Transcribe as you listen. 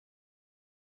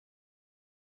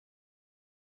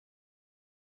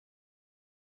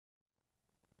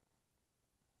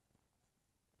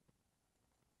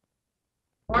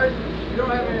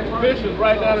Fish is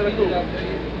right down in the cooler.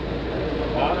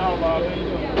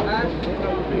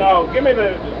 No, give me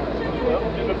the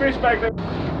fish back there.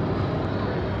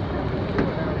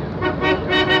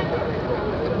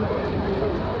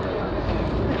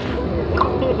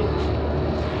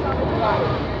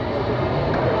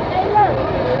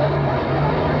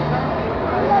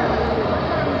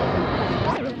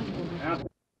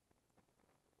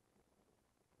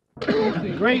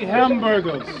 Great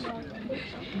hamburgers,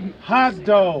 hot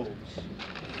dogs,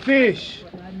 fish,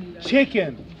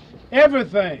 chicken,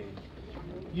 everything.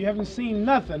 You haven't seen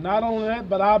nothing. Not only that,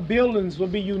 but our buildings will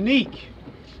be unique.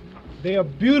 They are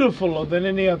beautifuler than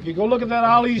any other. If you go look at that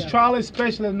Ollie's Trolley,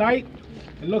 especially at night,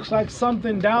 it looks like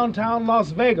something downtown Las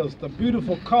Vegas. The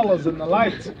beautiful colors and the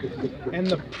lights and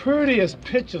the prettiest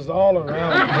pictures all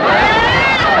around.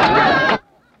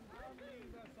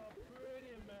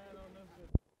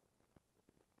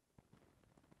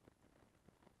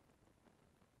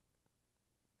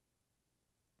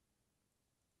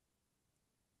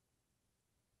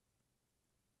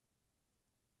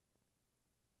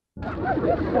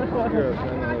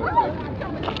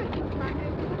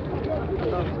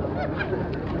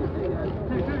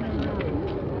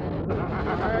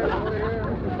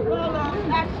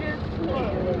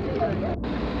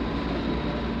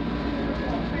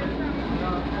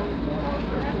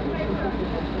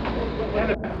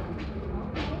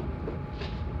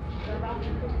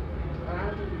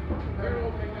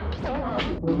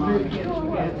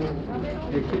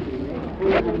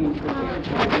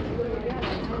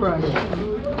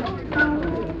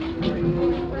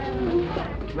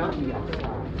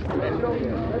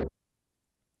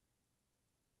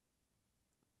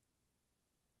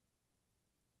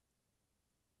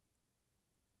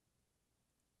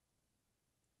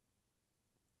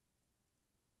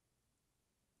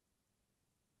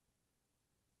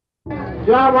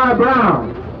 John Y.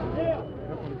 Brown.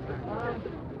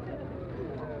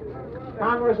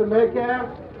 Congressman Metcalf.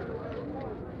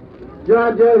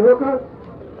 John J. Hooker.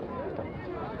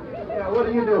 Yeah, what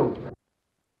do you do?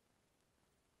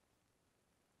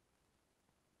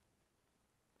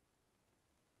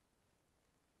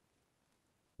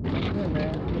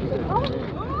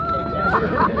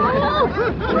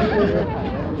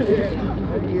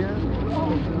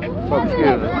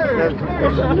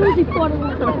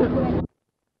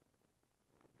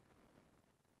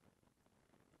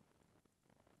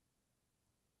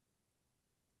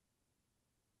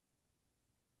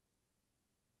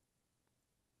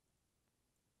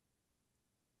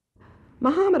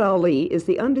 Muhammad Ali is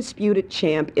the undisputed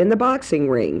champ in the boxing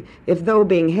ring. If though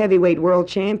being heavyweight world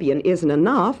champion isn't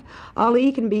enough,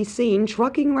 Ali can be seen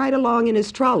trucking right along in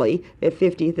his trolley at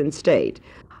 50th and State.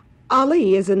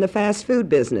 Ali is in the fast food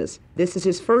business. This is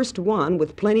his first one,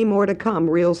 with plenty more to come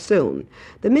real soon.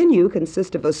 The menu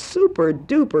consists of a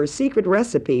super-duper secret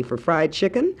recipe for fried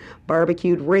chicken,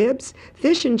 barbecued ribs,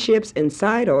 fish and chips, and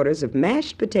side orders of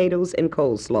mashed potatoes and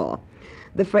coleslaw.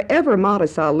 The forever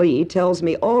modest Ali tells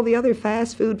me all the other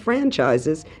fast food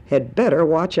franchises had better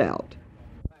watch out.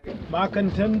 My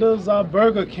contenders are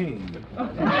Burger King,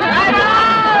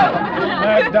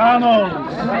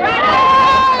 McDonald's,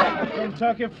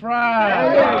 Kentucky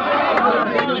Fried,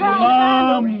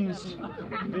 Lums.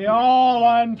 They all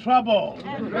are in trouble.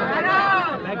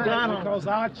 McDonald's. Because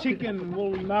our chicken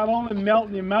will not only melt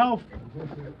in your mouth,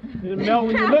 it'll melt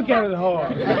when you look at it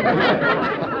hard.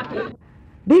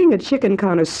 Being a chicken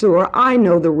connoisseur, I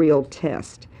know the real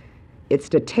test. It's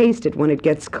to taste it when it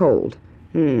gets cold.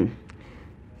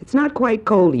 It's not quite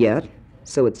cold yet,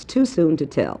 so it's too soon to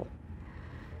tell.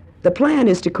 The plan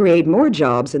is to create more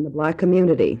jobs in the black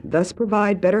community, thus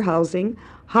provide better housing,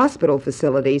 hospital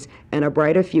facilities, and a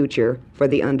brighter future for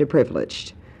the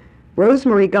underprivileged.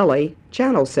 Rosemarie Gully,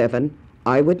 Channel 7,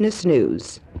 Eyewitness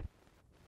News.